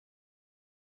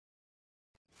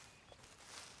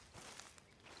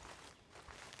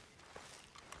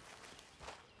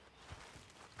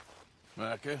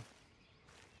Micah?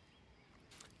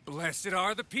 Blessed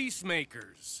are the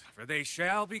Peacemakers, for they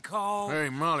shall be called... Hey,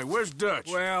 Molly, where's Dutch?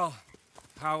 Well,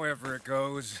 however it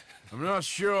goes. I'm not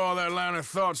sure all that line of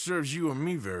thought serves you and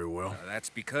me very well.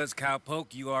 That's because,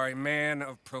 Cowpoke, you are a man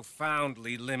of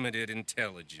profoundly limited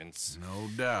intelligence. No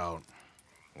doubt.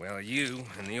 Well, you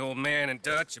and the old man and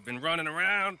Dutch have been running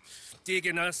around,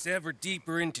 digging us ever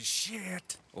deeper into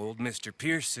shit. Old Mr.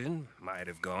 Pearson might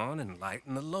have gone and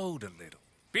lightened the load a little.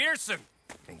 Pearson!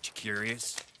 Ain't you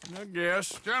curious? I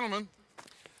guess. Gentlemen.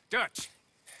 Dutch,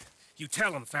 you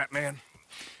tell him, fat man.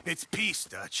 It's peace,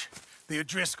 Dutch. The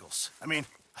O'Driscolls.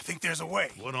 I think there's a way.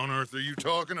 What on earth are you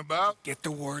talking about? Get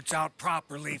the words out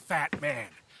properly, fat man.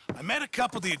 I met a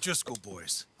couple of the O'Driscoll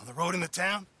boys on the road into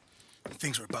town, and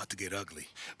things were about to get ugly.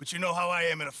 But you know how I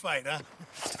am in a fight, huh?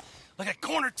 Like a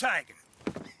corner tiger.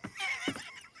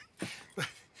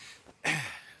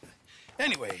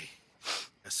 Anyway,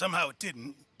 somehow it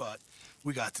didn't, but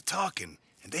we got to talking,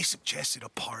 and they suggested a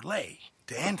parlay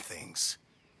to end things.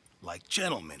 Like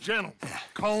gentlemen. Gentlemen.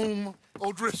 Combe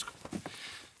O'Driscoll.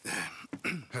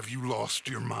 Have you lost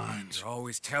your minds? You're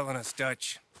always telling us,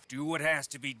 Dutch. Do what has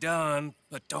to be done,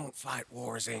 but don't fight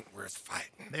wars ain't worth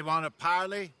fighting. They want a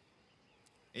parley?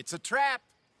 It's a trap.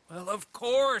 Well, of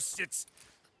course, it's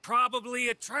probably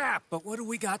a trap, but what do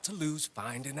we got to lose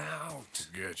finding out?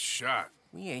 Get shot.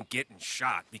 We ain't getting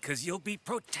shot because you'll be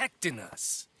protecting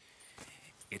us.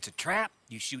 It's a trap,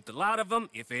 you shoot the lot of them.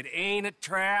 If it ain't a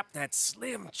trap, that's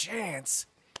slim chance.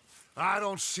 I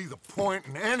don't see the point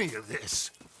in any of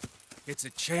this. It's a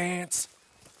chance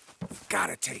you've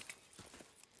gotta take.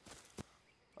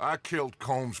 I killed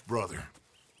Combs' brother.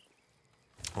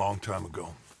 A long time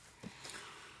ago.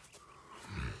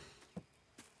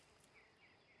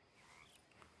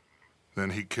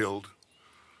 Then he killed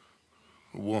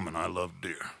a woman I loved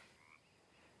dear.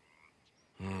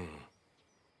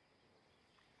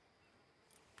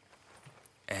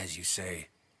 As you say,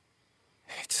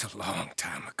 it's a long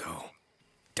time ago,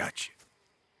 Dutch.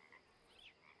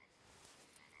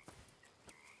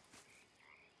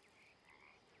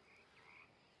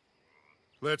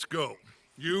 Let's go.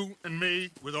 You and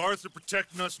me, with Arthur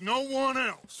protecting us, no one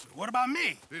else. What about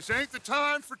me? This ain't the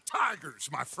time for tigers,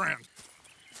 my friend.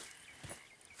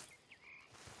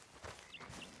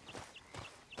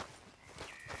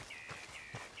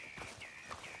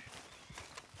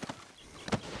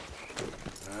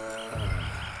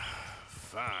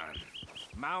 Fine.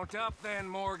 Mount up then,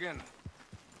 Morgan.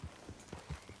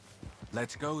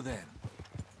 Let's go then.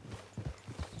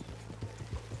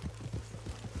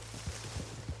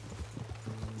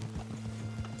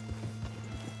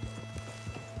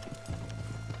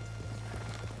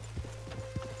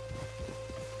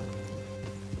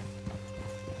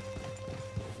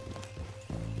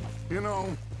 You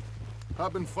know,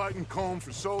 I've been fighting Combe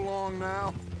for so long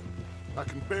now, I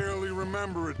can barely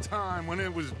remember a time when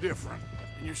it was different.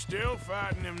 And you're still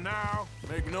fighting him now.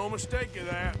 Make no mistake of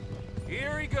that.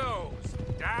 Here he goes,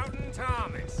 Doubting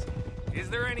Thomas. Is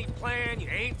there any plan you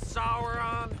ain't sour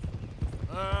on?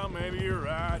 Well, maybe you're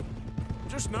right.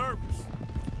 Just nervous.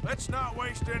 Let's not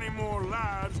waste any more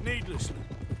lives needlessly.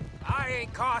 I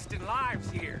ain't costing lives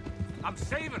here. I'm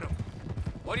saving them.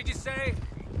 What did you say?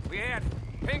 We had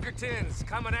Pinkertons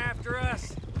coming after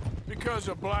us? Because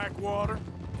of Blackwater?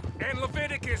 And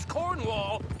Leviticus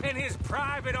Cornwall and his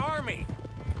private army.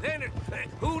 Then,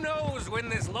 who knows when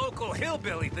this local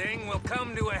hillbilly thing will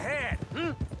come to a head,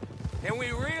 Can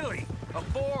we really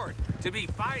afford to be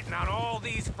fighting on all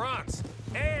these fronts?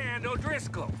 And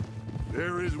O'Driscoll?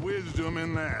 There is wisdom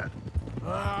in that.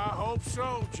 I hope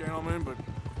so, gentlemen, but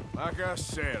like I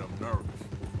said, I'm nervous.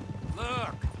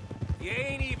 Look, you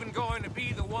ain't even going to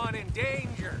be the one in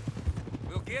danger.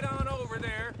 We'll get on over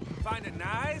there, find a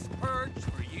nice perch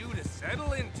for you to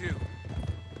settle into.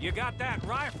 You got that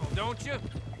rifle, don't you?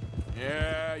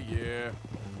 Yeah.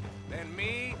 Then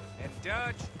me and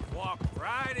Dutch walk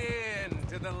right in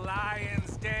to the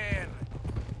lion's den.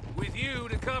 With you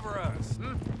to cover us,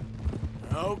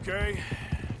 Okay,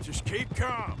 just keep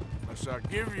calm, unless I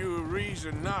give you a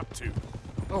reason not to.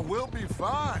 Oh, we'll be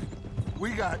fine.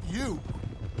 We got you.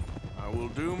 I will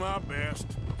do my best.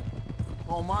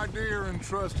 Oh, my dear and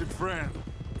trusted friend,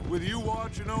 with you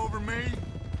watching over me,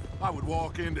 I would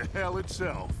walk into hell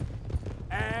itself.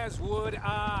 As would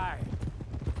I.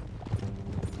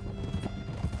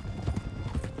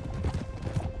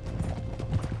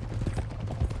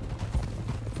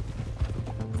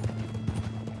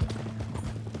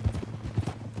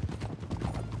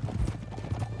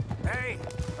 Hey,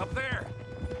 up there.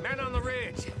 Men on the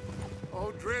ridge.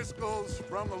 O'Driscoll's,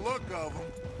 from the look of them.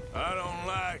 I don't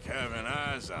like having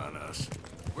eyes on us.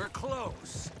 We're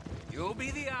close. You'll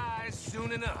be the eyes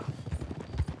soon enough.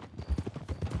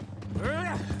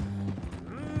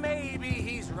 Maybe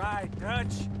he's right,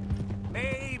 Dutch.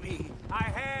 Maybe I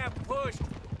have pushed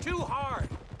too hard.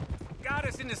 Got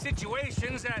us into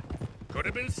situations that could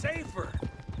have been safer.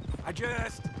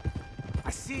 I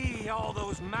see all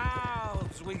those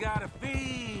mouths we gotta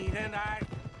feed, and I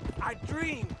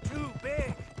dream too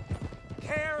big,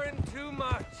 caring too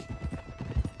much.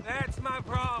 That's my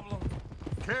problem.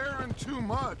 Caring too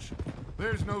much?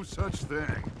 There's no such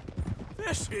thing.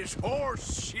 This is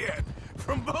horse shit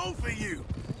from both of you.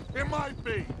 It might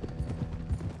be.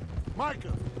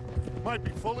 Micah might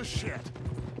be full of shit.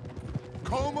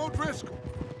 Colm O'Driscoll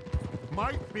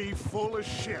might be full of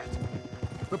shit.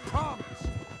 The promise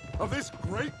of this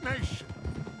great nation.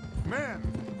 Men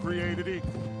created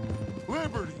equal.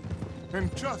 Liberty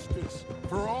and justice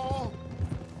for all.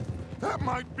 That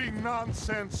might be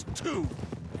nonsense too,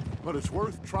 but it's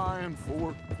worth trying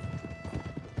for.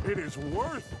 It is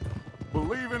worth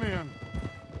believing in.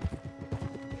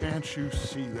 Can't you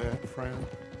see that, friend?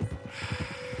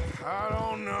 I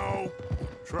don't know.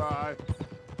 Try.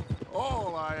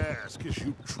 All I ask is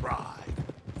you try.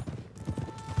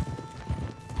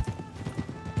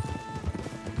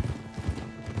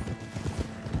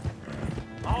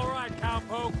 All right,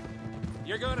 cowpoke.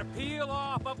 You're gonna peel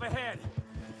off up ahead.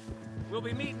 We'll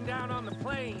be meeting down on the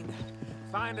plain.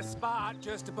 Find a spot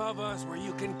just above us where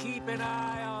you can keep an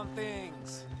eye on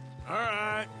things. All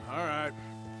right, all right.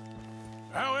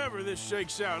 However this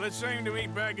shakes out, let's aim to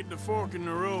meet back at the fork in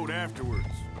the road afterwards.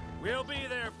 We'll be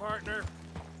there, partner.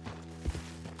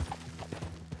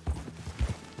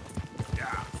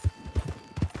 Yeah.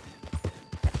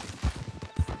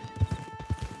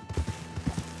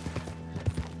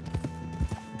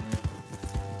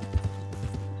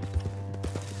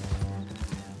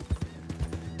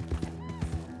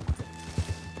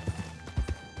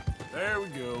 There we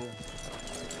go.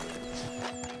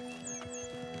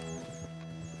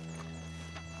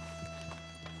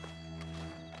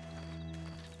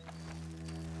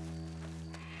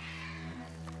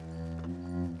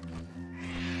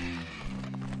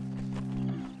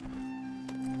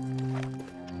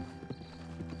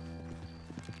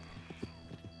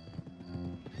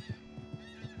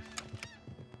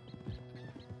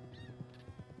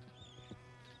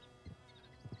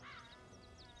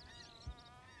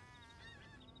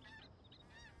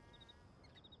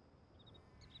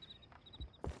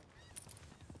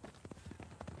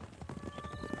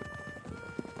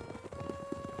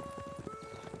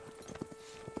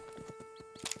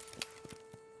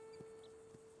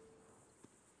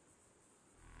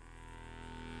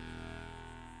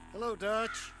 Hello,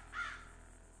 Dutch.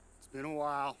 It's been a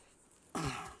while.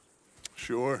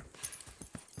 Sure.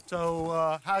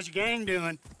 So, how's your gang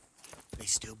doing? They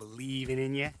still believing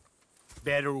in you?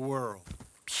 Better world.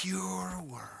 Pure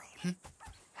world.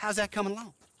 How's that coming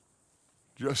along?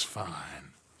 Just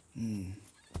fine.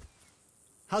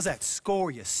 How's that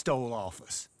score you stole off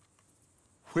us?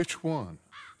 Which one?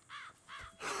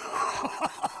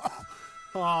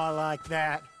 Oh, I like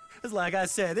that. It's like I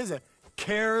said, this is a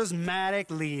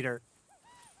charismatic leader.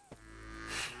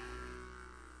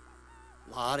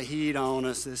 Lot of heat on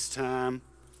us this time.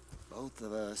 Both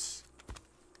of us.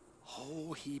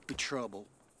 Whole heap of trouble.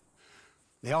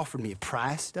 They offered me a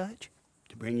price, Dutch,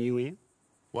 to bring you in.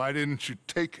 Why didn't you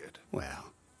take it?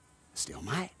 Well, still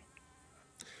might.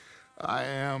 I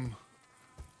am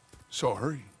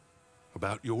sorry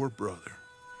about your brother.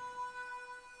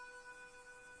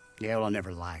 Yeah, well, I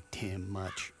never liked him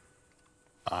much.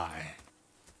 I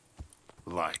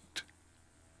liked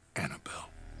Annabelle.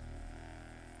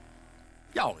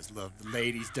 You always loved the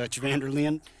ladies, Dutch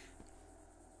Vanderlyn.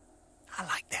 I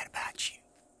like that about you.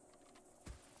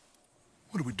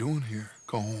 What are we doing here?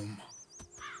 Go home.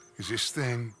 Is this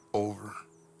thing over?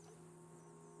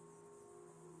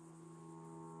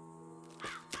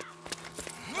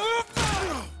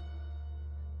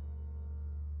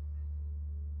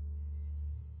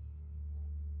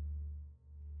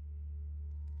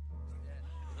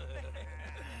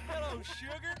 Hello,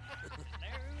 sugar.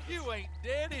 You ain't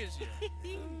dead, is you?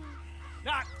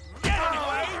 Not yet,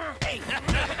 anyway!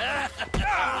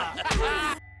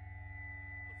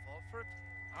 Fall for it?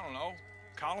 I don't know.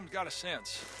 Colum's got a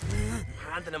sense.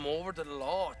 Handing him over to the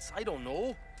lords. I don't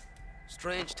know.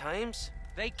 Strange times.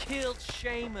 They killed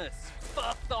Seamus.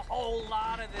 Fuck the whole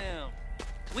lot of them.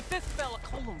 With this fella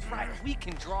Colum's right, we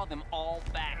can draw them all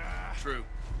back. True.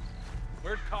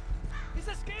 Where'd Colum? He's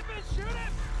escaping! Shoot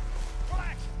him!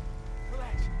 Relax.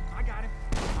 Relax. I got him.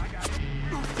 I got him.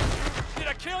 Did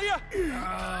I kill you?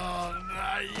 Oh,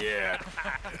 not yet.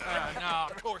 No,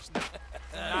 of course not.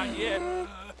 Not yet.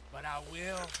 But I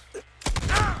will.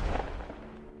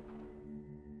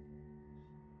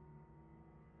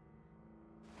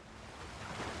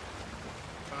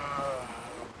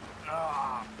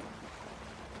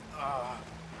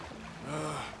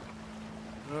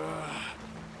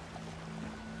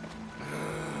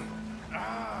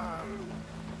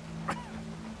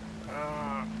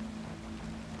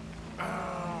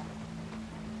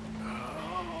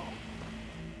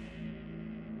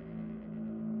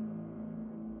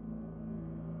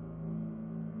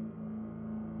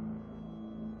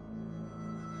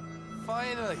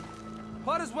 Finally!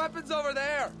 Put his weapons over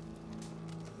there!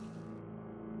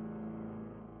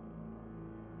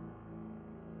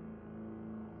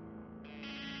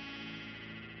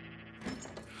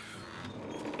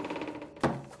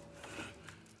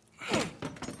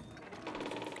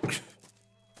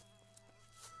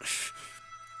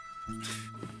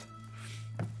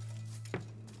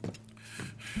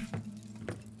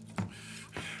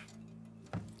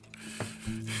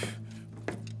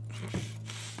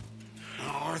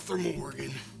 Arthur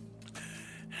Morgan.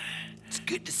 It's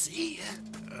good to see you.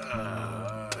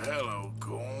 Hello,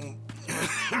 Cole.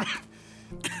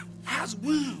 How's the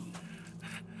wound?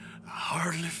 I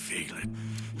hardly feel it.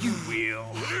 You will.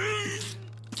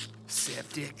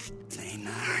 Septic. Ain't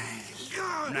nice.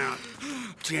 Now,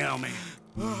 tell me,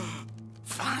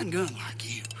 fine gun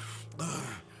like you,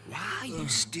 why you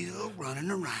still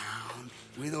running around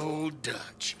with old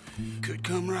Dutch? Could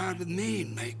come ride with me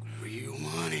and make real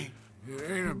money.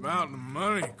 It ain't about the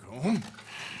money, Cole.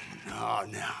 No.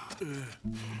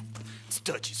 It's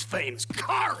Dutch's famous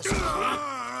car.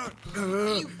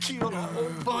 You killed a whole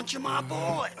bunch of my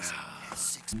boys.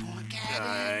 6-point cabin.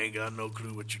 I ain't got no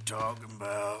clue what you're talking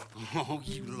about. Oh,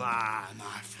 you lie,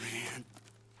 my friend.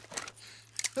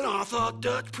 And I thought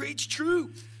Dutch preached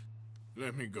truth.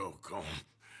 Let me go, Cole,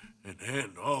 and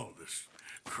end all this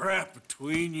crap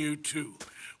between you two.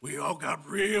 We all got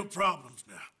real problems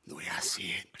now. The way I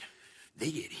see it,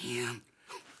 they get him.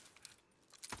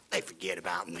 They forget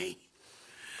about me.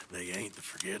 They ain't the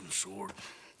forgetting sort.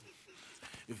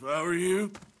 If I were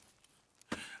you,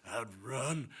 I'd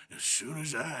run as soon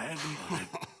as I had the money.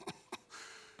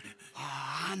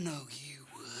 I know you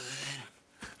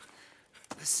would.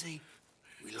 Let's see,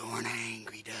 we lure an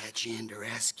angry Dutch in to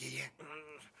rescue you.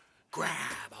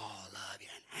 Grab all of you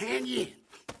and hand you in.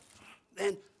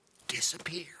 Then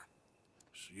disappear.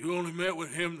 So you only met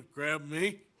with him to grab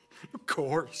me? Of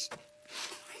course.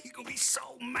 He's gonna be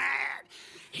so mad.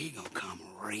 He gonna come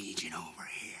raging over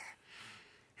here.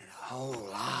 And a whole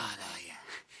lot of you.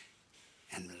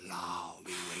 And the law will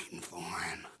be waiting for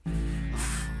him.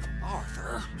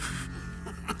 Arthur.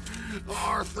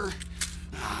 Arthur,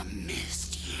 I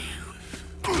missed you.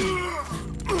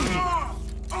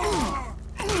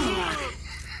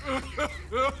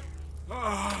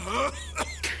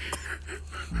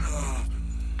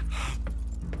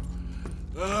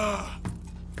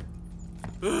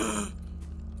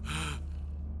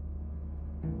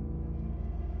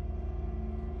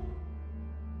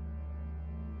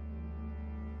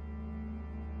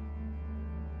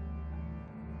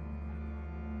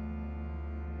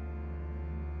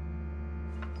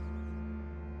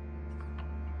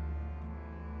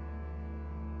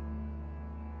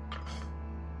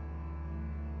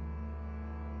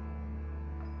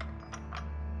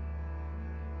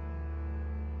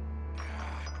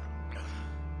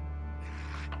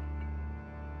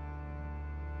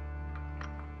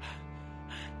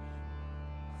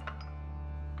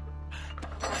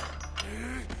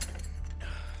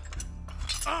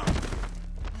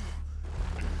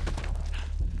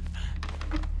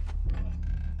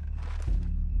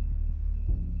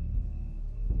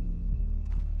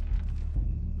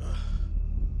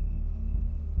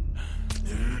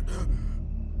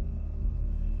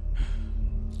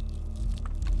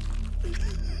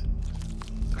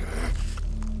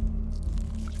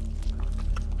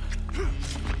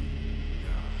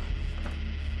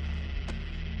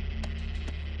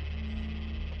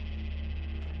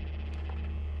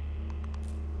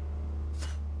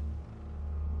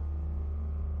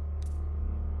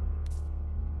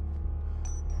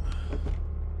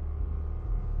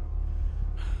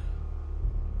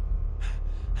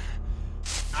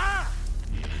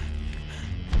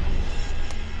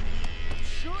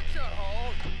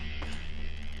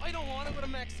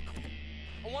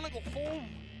 I want to go home.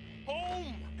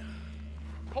 Home!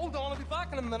 Hold on, I'll be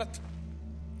back in a minute.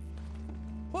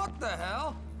 What the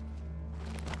hell?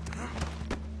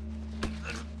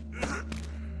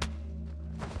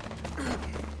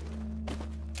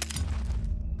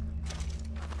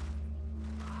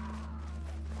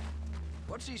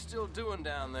 What's he still doing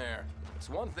down there? It's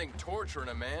one thing torturing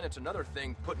a man, it's another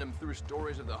thing putting him through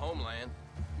stories of the homeland.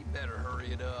 He better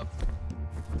hurry it up.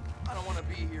 I don't want to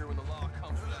be here when the law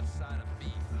comes for that side of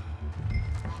beef.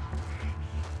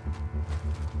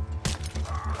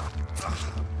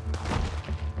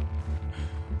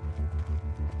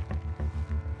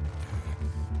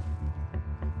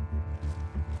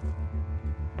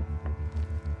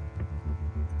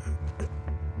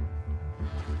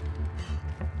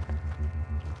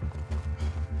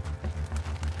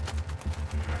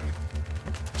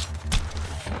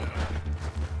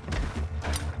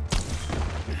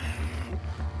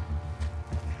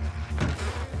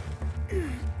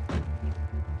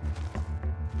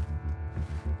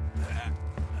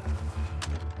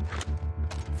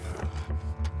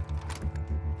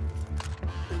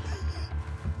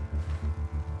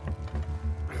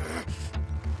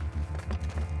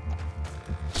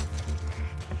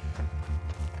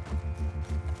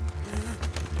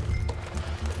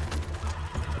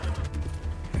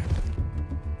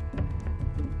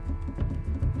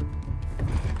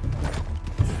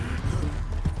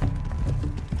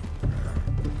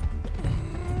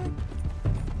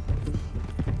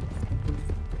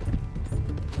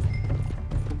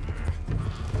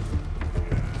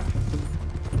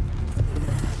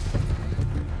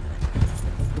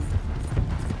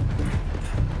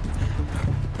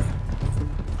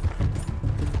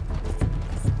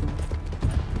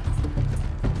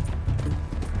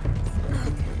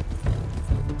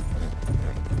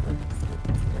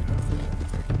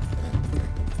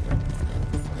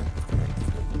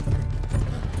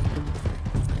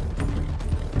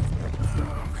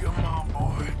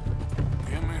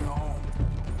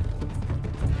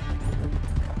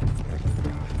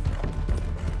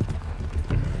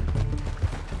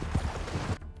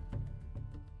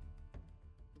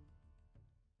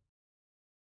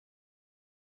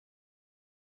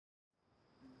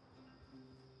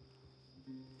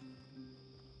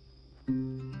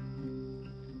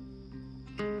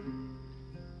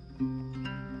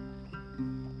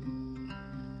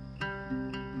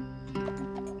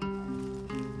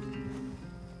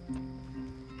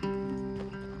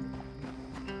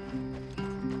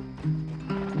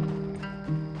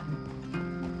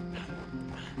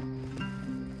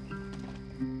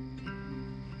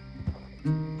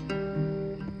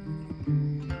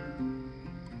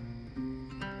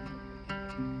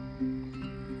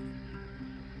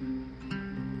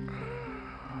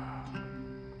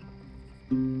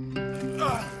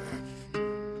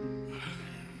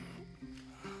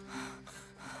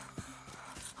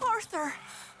 Arthur!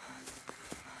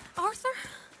 Arthur?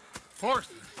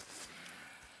 Arthur!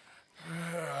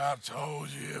 I told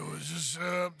you it was a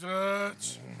setup,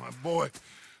 Dutch. My boy,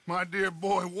 my dear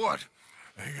boy, what?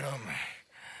 They got me.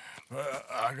 But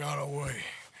I got away.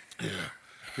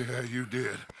 Yeah, you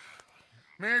did.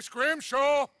 Miss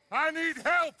Grimshaw, I need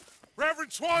help!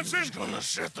 Reverend Swanson! He's gonna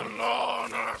set the law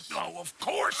on Earth. Oh, of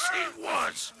course he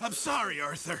was! I'm sorry,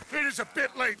 Arthur. It is a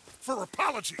bit late for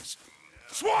apologies.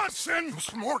 Swanson!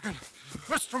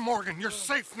 Mr. Morgan, you're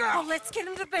safe now. Oh, let's get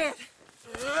him to bed.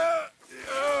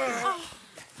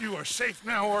 You are safe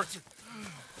now, Arthur.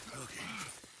 Okay.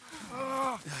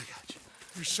 I got you.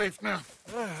 You're safe now.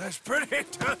 That's pretty,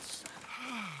 Dutch.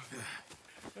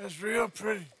 That's real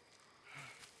pretty.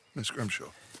 Miss Grimshaw,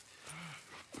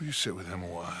 will you sit with him a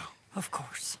while? Of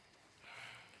course.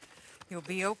 You'll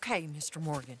be okay, Mr.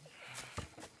 Morgan.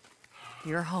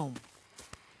 You're home.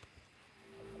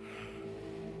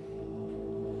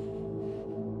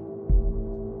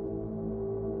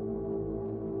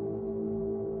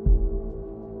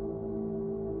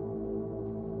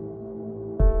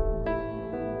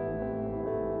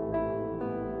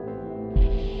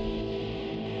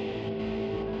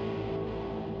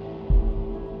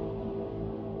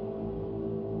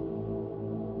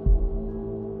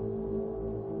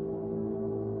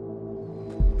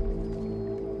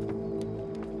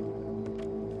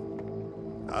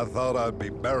 I thought I'd be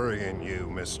burying you,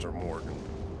 Mr. Morgan.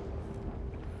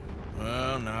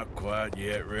 Well, not quite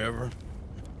yet, Reverend.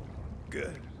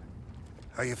 Good.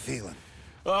 How you feeling?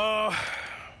 Oh,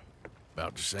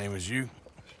 about the same as you.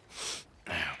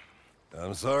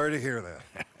 I'm sorry to hear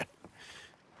that.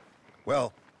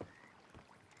 Well,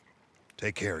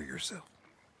 take care of yourself.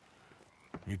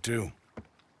 You too.